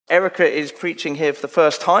Erica is preaching here for the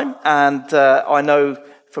first time, and I know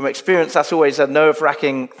from experience that's always a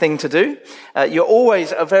nerve-wracking thing to do. You're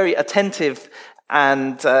always a very attentive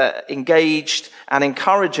and engaged and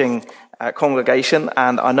encouraging congregation,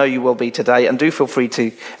 and I know you will be today. And do feel free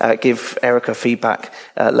to give Erica feedback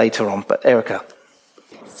later on. But Erica.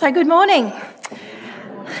 So good morning.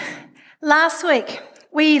 Last week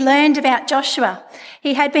we learned about Joshua.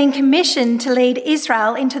 He had been commissioned to lead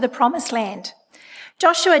Israel into the Promised Land.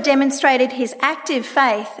 Joshua demonstrated his active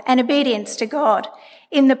faith and obedience to God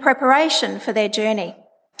in the preparation for their journey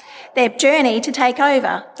to take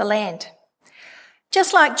over the land.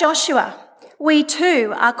 Just like Joshua, we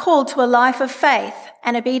too are called to a life of faith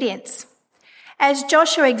and obedience. As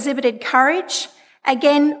Joshua exhibited courage,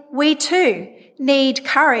 again, we too need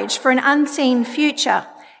courage for an unseen future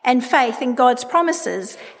and faith in God's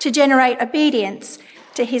promises to generate obedience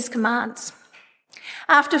to his commands.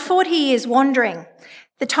 After 40 years wandering,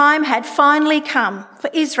 the time had finally come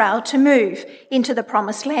for Israel to move into the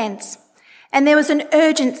promised lands. And there was an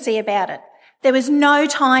urgency about it. There was no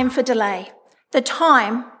time for delay. The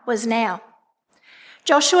time was now.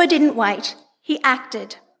 Joshua didn't wait. He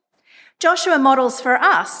acted. Joshua models for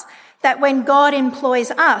us that when God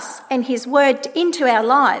employs us and his word into our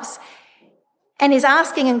lives and is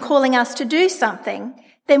asking and calling us to do something,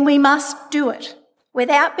 then we must do it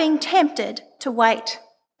without being tempted to wait.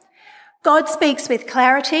 God speaks with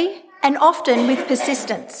clarity and often with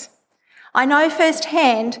persistence. I know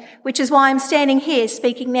firsthand, which is why I'm standing here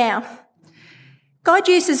speaking now. God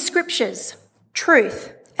uses scriptures,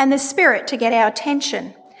 truth, and the Spirit to get our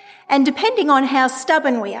attention. And depending on how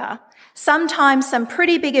stubborn we are, sometimes some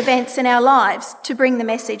pretty big events in our lives to bring the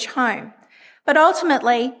message home. But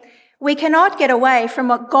ultimately, we cannot get away from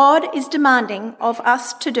what God is demanding of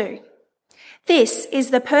us to do. This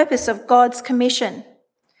is the purpose of God's commission.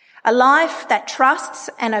 A life that trusts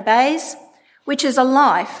and obeys, which is a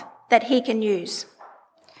life that he can use.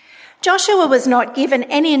 Joshua was not given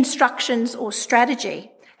any instructions or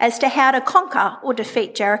strategy as to how to conquer or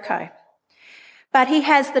defeat Jericho. But he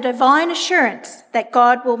has the divine assurance that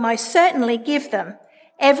God will most certainly give them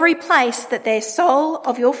every place that their sole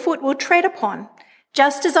of your foot will tread upon,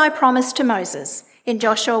 just as I promised to Moses in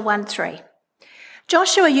Joshua 1:3.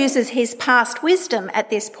 Joshua uses his past wisdom at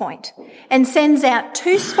this point and sends out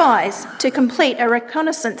 2 spies to complete a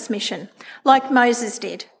reconnaissance mission, like Moses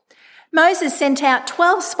did. Moses sent out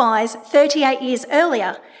 12 spies 38 years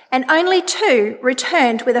earlier, and only 2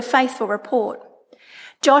 returned with a faithful report.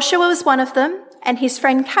 Joshua was one of them, and his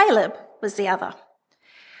friend Caleb was the other.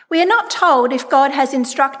 We are not told if God has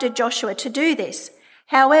instructed Joshua to do this.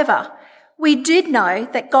 However, we did know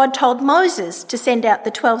that God told Moses to send out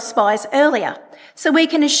the 12 spies earlier, so we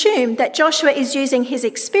can assume that Joshua is using his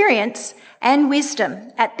experience and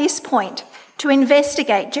wisdom at this point to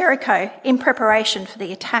investigate Jericho in preparation for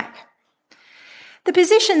the attack. The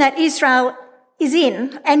position that Israel is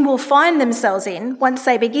in and will find themselves in once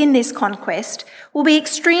they begin this conquest will be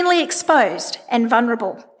extremely exposed and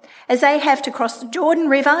vulnerable, as they have to cross the Jordan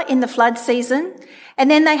River in the flood season,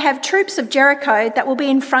 and then they have troops of Jericho that will be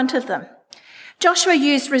in front of them. Joshua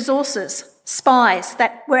used resources, spies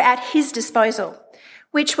that were at his disposal,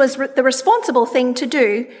 which was the responsible thing to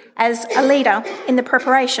do as a leader in the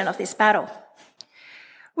preparation of this battle.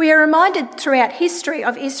 We are reminded throughout history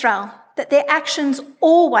of Israel that their actions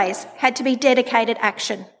always had to be dedicated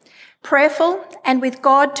action, prayerful and with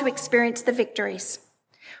God to experience the victories.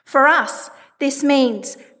 For us, this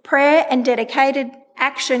means prayer and dedicated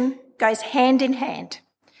action goes hand in hand.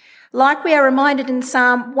 Like we are reminded in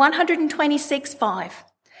Psalm 126:5,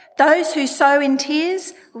 those who sow in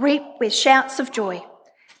tears reap with shouts of joy.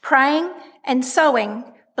 Praying and sowing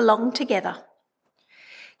belong together.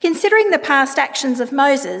 Considering the past actions of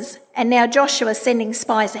Moses and now Joshua sending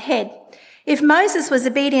spies ahead, if Moses was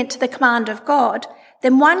obedient to the command of God,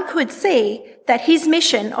 then one could see that his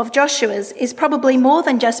mission of Joshua's is probably more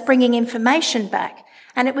than just bringing information back,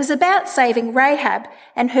 and it was about saving Rahab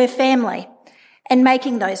and her family and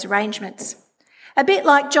making those arrangements. A bit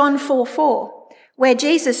like John 4:4, where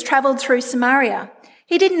Jesus travelled through Samaria.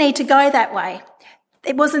 He didn't need to go that way.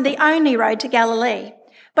 It wasn't the only road to Galilee,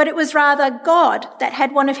 but it was rather God that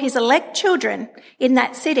had one of his elect children in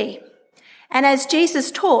that city. And as Jesus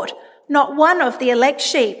taught, not one of the elect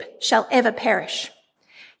sheep shall ever perish.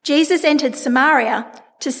 Jesus entered Samaria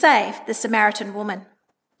to save the Samaritan woman.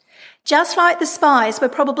 Just like the spies were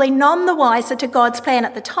probably none the wiser to God's plan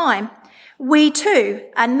at the time, we too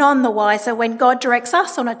are none the wiser when God directs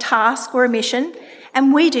us on a task or a mission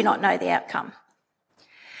and we do not know the outcome.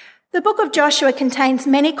 The book of Joshua contains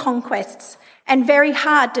many conquests and very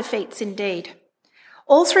hard defeats indeed.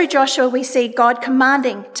 All through Joshua, we see God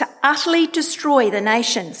commanding to utterly destroy the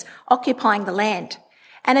nations occupying the land,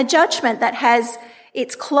 and a judgment that has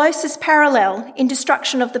its closest parallel in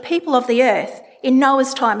destruction of the people of the earth in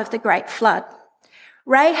Noah's time of the great flood.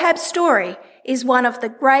 Rahab's story is one of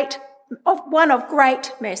great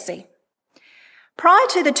mercy. Prior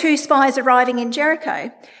to the two spies arriving in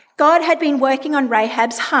Jericho, God had been working on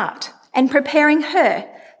Rahab's heart and preparing her,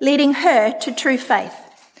 leading her to true faith.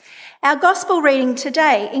 Our gospel reading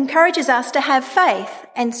today encourages us to have faith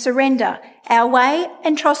and surrender our way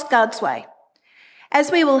and trust God's way.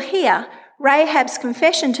 As we will hear, Rahab's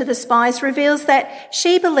confession to the spies reveals that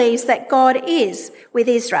she believes that God is with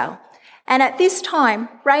Israel. And at this time,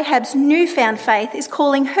 Rahab's newfound faith is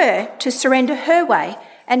calling her to surrender her way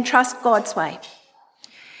and trust God's way.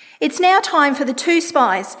 It's now time for the two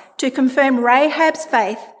spies to confirm Rahab's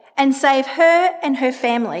faith and save her and her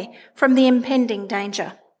family from the impending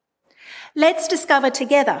danger. Let's discover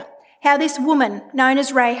together how this woman known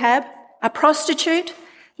as Rahab, a prostitute,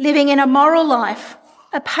 living in a moral life,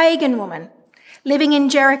 a pagan woman, living in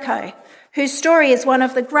Jericho, whose story is one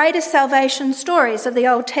of the greatest salvation stories of the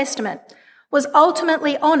Old Testament, was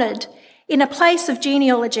ultimately honoured in a place of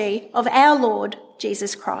genealogy of our Lord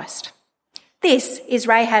Jesus Christ. This is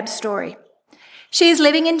Rahab's story. She is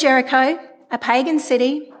living in Jericho, a pagan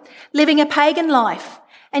city, living a pagan life,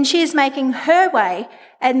 and she is making her way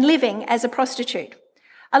and living as a prostitute,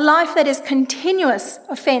 a life that is continuous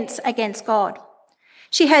offence against God.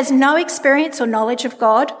 She has no experience or knowledge of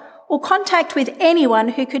God or contact with anyone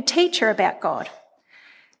who could teach her about God.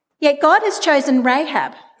 Yet God has chosen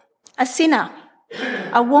Rahab, a sinner,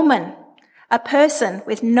 a woman, a person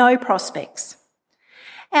with no prospects.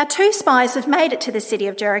 Our two spies have made it to the city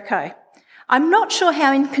of Jericho. I'm not sure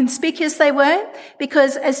how inconspicuous they were,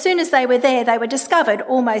 because as soon as they were there, they were discovered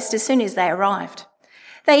almost as soon as they arrived.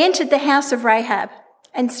 They entered the house of Rahab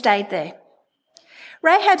and stayed there.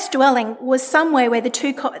 Rahab's dwelling was somewhere where the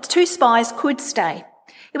two spies could stay.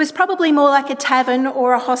 It was probably more like a tavern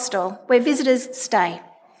or a hostel where visitors stay.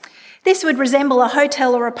 This would resemble a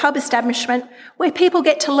hotel or a pub establishment where people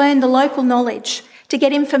get to learn the local knowledge, to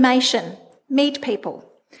get information, meet people,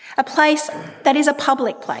 a place that is a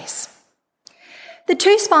public place. The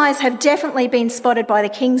two spies have definitely been spotted by the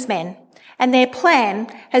king's men, and their plan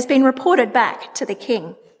has been reported back to the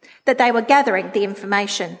king, that they were gathering the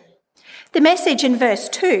information. The message in verse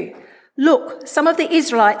 2, "Look, some of the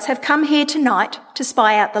Israelites have come here tonight to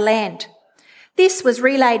spy out the land." This was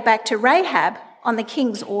relayed back to Rahab on the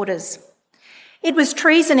king's orders. It was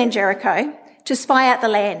treason in Jericho to spy out the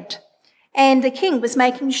land, and the king was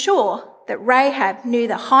making sure that Rahab knew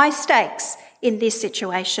the high stakes in this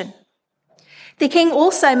situation. The king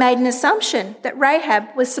also made an assumption that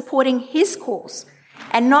Rahab was supporting his cause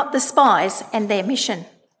and not the spies and their mission.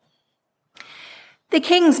 The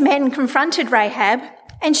king's men confronted Rahab,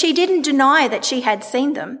 and she didn't deny that she had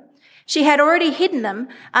seen them. She had already hidden them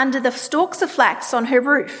under the stalks of flax on her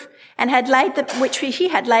roof and had laid them, which she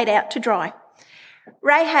had laid out to dry.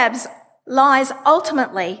 Rahab's lies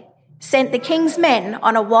ultimately sent the king's men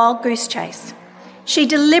on a wild goose chase. She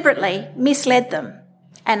deliberately misled them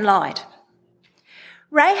and lied.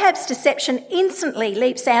 Rahab's deception instantly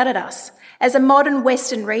leaps out at us as a modern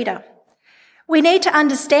Western reader. We need to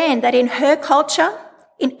understand that in her culture,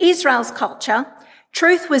 in Israel's culture,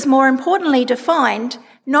 truth was more importantly defined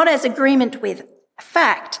not as agreement with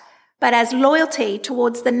fact, but as loyalty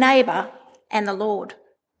towards the neighbour and the Lord.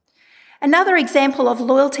 Another example of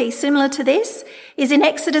loyalty similar to this is in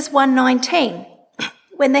Exodus 1:19,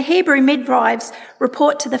 when the Hebrew midwives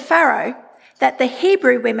report to the Pharaoh that the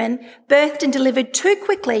Hebrew women birthed and delivered too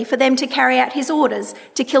quickly for them to carry out his orders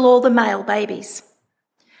to kill all the male babies.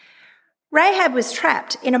 Rahab was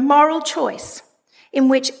trapped in a moral choice in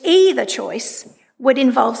which either choice would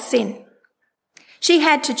involve sin. She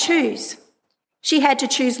had to choose. She had to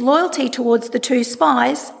choose loyalty towards the two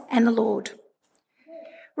spies and the Lord.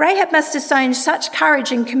 Rahab must have shown such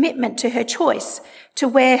courage and commitment to her choice to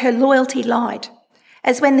where her loyalty lied,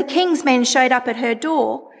 as when the king's men showed up at her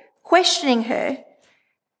door, questioning her,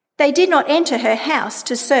 they did not enter her house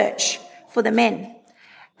to search for the men.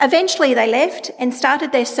 Eventually they left and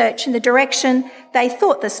started their search in the direction they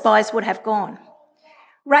thought the spies would have gone.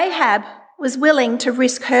 Rahab was willing to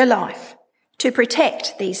risk her life to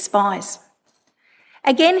protect these spies.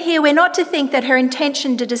 Again, here we're not to think that her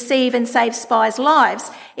intention to deceive and save spies'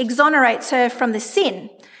 lives exonerates her from the sin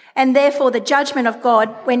and therefore the judgment of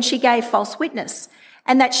God when she gave false witness,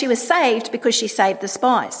 and that she was saved because she saved the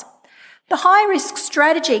spies. The high-risk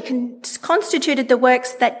strategy constituted the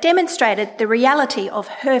works that demonstrated the reality of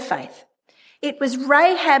her faith. It was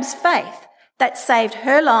Rahab's faith that saved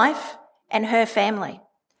her life and her family.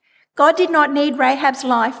 God did not need Rahab's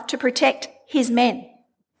life to protect his men.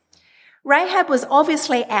 Rahab was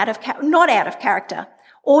obviously not out of character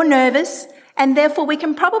or nervous, and therefore we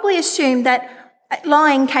can probably assume that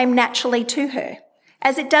lying came naturally to her,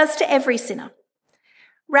 as it does to every sinner.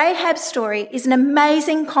 Rahab's story is an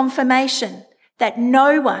amazing confirmation that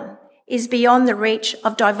no one is beyond the reach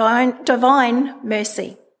of divine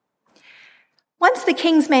mercy. Once the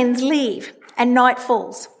king's men leave and night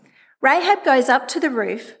falls, Rahab goes up to the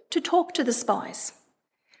roof to talk to the spies.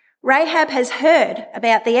 Rahab has heard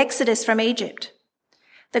about the exodus from Egypt,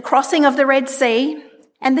 the crossing of the Red Sea,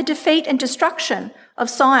 and the defeat and destruction of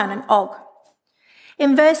Sihon and Og.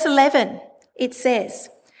 In verse 11, it says,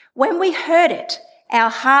 "When we heard it, our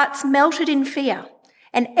hearts melted in fear,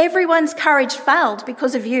 and everyone's courage failed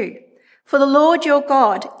because of you, for the Lord your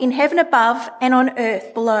God in heaven above and on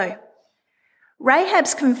earth below."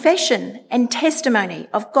 Rahab's confession and testimony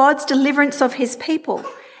of God's deliverance of his people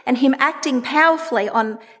and him acting powerfully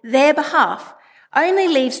on their behalf only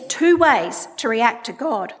leaves two ways to react to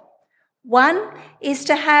God. One is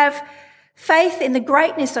to have faith in the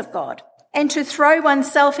greatness of God and to throw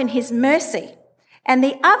oneself in his mercy, and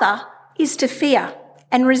the other is to fear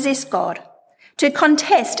and resist God, to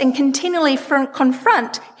contest and continually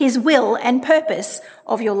confront his will and purpose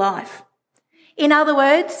of your life. In other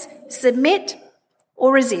words, submit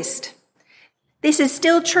or resist. This is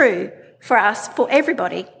still true for us, for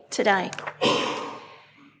everybody today.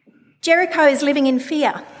 Jericho is living in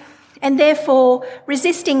fear and therefore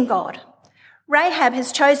resisting God. Rahab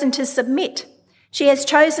has chosen to submit. She has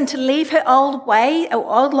chosen to leave her old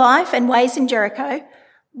life and ways in Jericho,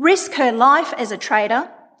 risk her life as a trader,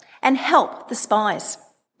 and help the spies.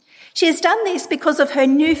 She has done this because of her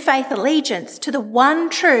new faith allegiance to the one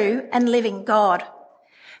true and living God.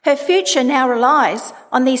 Her future now relies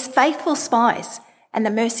on these faithful spies and the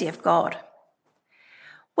mercy of God.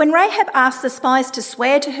 When Rahab asked the spies to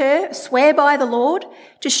swear by the Lord,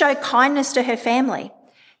 to show kindness to her family,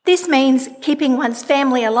 this means keeping one's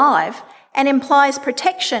family alive and implies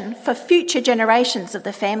protection for future generations of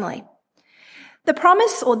the family.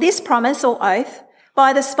 This promise or oath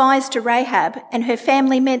by the spies to Rahab and her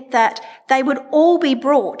family meant that they would all be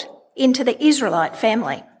brought into the Israelite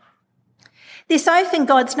family. This oath in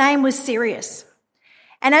God's name was serious.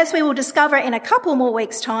 And as we will discover in a couple more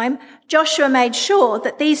weeks' time, Joshua made sure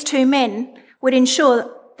that these two men would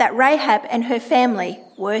ensure that Rahab and her family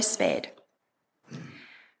were spared.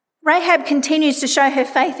 Rahab continues to show her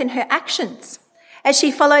faith in her actions as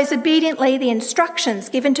she follows obediently the instructions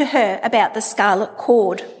given to her about the scarlet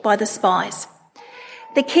cord by the spies.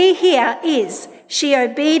 The key here is she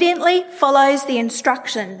obediently follows the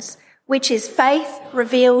instructions, which is faith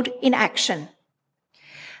revealed in action.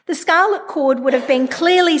 The scarlet cord would have been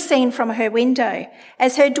clearly seen from her window,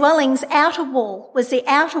 as her dwelling's outer wall was the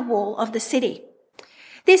outer wall of the city.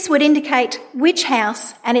 This would indicate which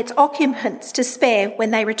house and its occupants to spare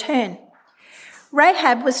when they return.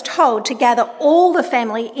 Rahab was told to gather all the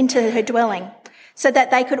family into her dwelling so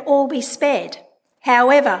that they could all be spared.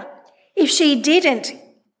 However, if she didn't,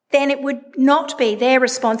 then it would not be their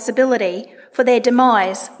responsibility for their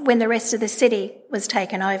demise when the rest of the city was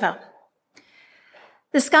taken over.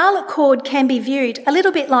 The scarlet cord can be viewed a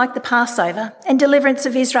little bit like the Passover and deliverance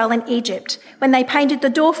of Israel in Egypt when they painted the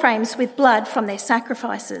doorframes with blood from their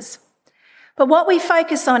sacrifices. But what we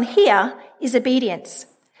focus on here is obedience,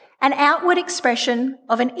 an outward expression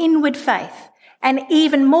of an inward faith, and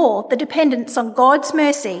even more the dependence on God's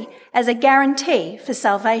mercy as a guarantee for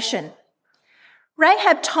salvation.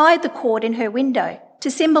 Rahab tied the cord in her window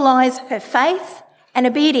to symbolise her faith and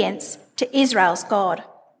obedience to Israel's God.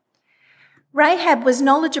 Rahab was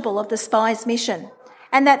knowledgeable of the spies' mission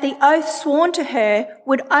and that the oath sworn to her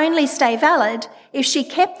would only stay valid if she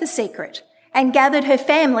kept the secret and gathered her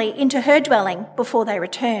family into her dwelling before they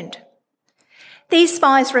returned. These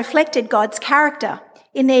spies reflected God's character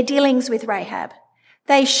in their dealings with Rahab.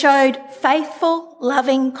 They showed faithful,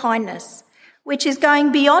 loving kindness, which is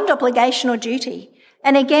going beyond obligation or duty.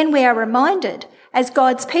 And again, we are reminded, as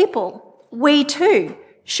God's people, we too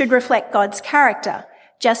should reflect God's character,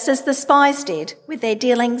 just as the spies did with their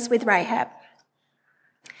dealings with Rahab.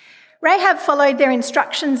 Rahab followed their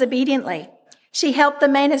instructions obediently. She helped the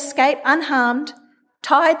men escape unharmed,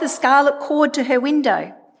 tied the scarlet cord to her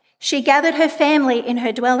window. She gathered her family in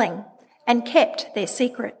her dwelling and kept their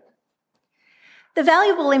secret. The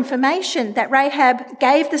valuable information that Rahab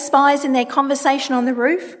gave the spies in their conversation on the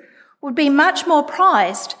roof would be much more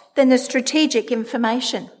prized than the strategic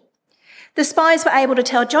information. The spies were able to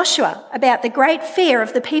tell Joshua about the great fear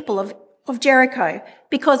of the people of Jericho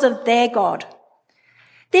because of their God.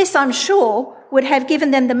 This, I'm sure, would have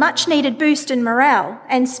given them the much-needed boost in morale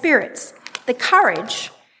and spirits, the courage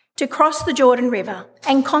to cross the Jordan River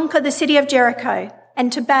and conquer the city of Jericho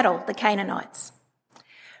and to battle the Canaanites.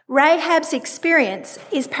 Rahab's experience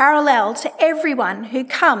is parallel to everyone who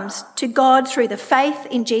comes to God through the faith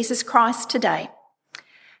in Jesus Christ today.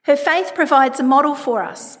 Her faith provides a model for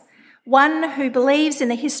us, one who believes in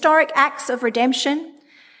the historic acts of redemption,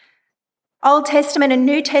 Old Testament and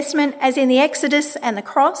New Testament, as in the Exodus and the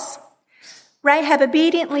cross. Rahab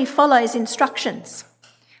obediently follows instructions,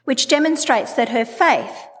 which demonstrates that her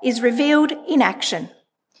faith is revealed in action.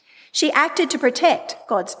 She acted to protect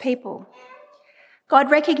God's people. God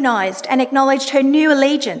recognised and acknowledged her new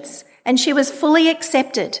allegiance, and she was fully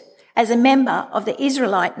accepted as a member of the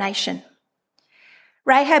Israelite nation.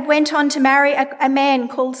 Rahab went on to marry a man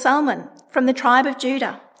called Salmon from the tribe of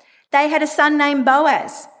Judah. They had a son named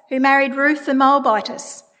Boaz, who married Ruth the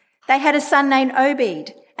Moabitess. They had a son named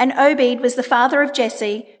Obed, and Obed was the father of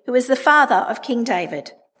Jesse, who was the father of King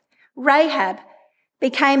David. Rahab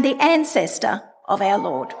became the ancestor of our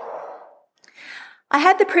Lord. I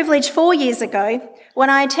had the privilege 4 years ago when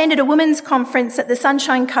I attended a women's conference at the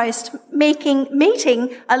Sunshine Coast,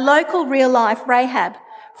 meeting a local real-life Rahab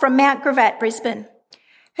from Mount Gravatt, Brisbane.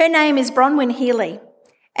 Her name is Bronwyn Healy,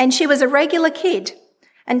 and she was a regular kid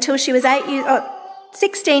until she was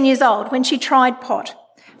 16 years old when she tried pot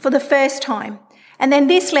for the first time. And then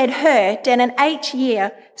this led her down an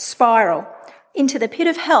 8-year spiral into the pit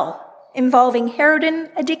of hell involving heroin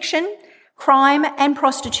addiction, crime and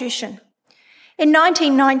prostitution. In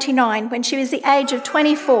 1999, when she was the age of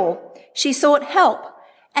 24, she sought help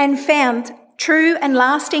and found true and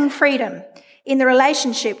lasting freedom in the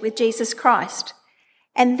relationship with Jesus Christ.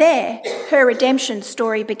 And there, her redemption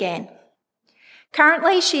story began.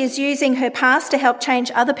 Currently, she is using her past to help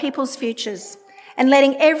change other people's futures and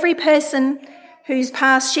letting every person whose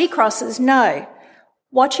path she crosses know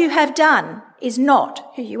what you have done is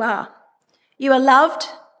not who you are. You are loved,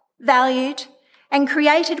 valued, and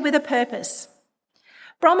created with a purpose.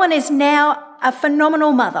 Bronwyn is now a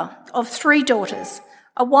phenomenal mother of 3 daughters,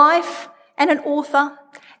 a wife and an author,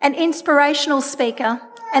 an inspirational speaker,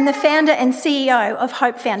 and the founder and CEO of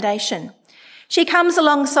Hope Foundation. She comes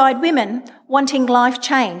alongside women wanting life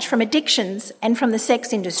change from addictions and from the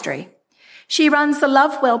sex industry. She runs the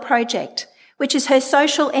Love Well Project, which is her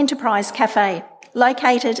social enterprise cafe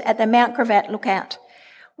located at the Mount Gravatt Lookout,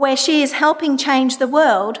 where she is helping change the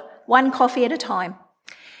world one coffee at a time.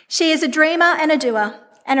 She is a dreamer and a doer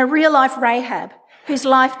and a real-life Rahab whose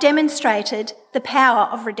life demonstrated the power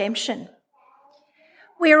of redemption.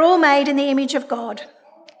 We are all made in the image of God.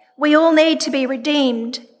 We all need to be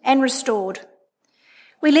redeemed and restored.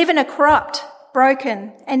 We live in a corrupt,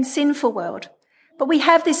 broken and sinful world, but we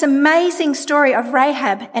have this amazing story of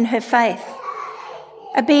Rahab and her faith,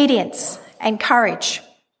 obedience and courage.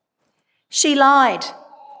 She lied.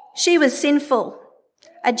 She was sinful,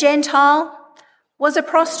 a Gentile, was a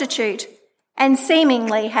prostitute, and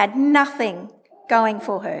seemingly had nothing going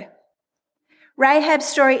for her. Rahab's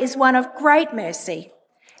story is one of great mercy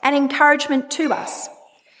and encouragement to us.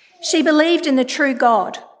 She believed in the true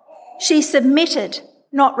God. She submitted,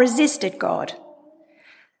 not resisted God.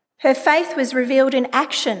 Her faith was revealed in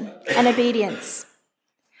action and obedience.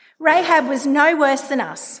 Rahab was no worse than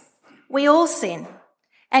us. We all sin,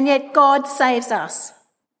 and yet God saves us.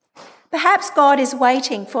 Perhaps God is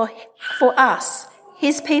waiting for us,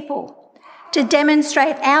 his people, to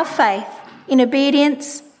demonstrate our faith in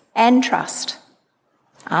obedience and trust.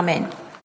 Amen.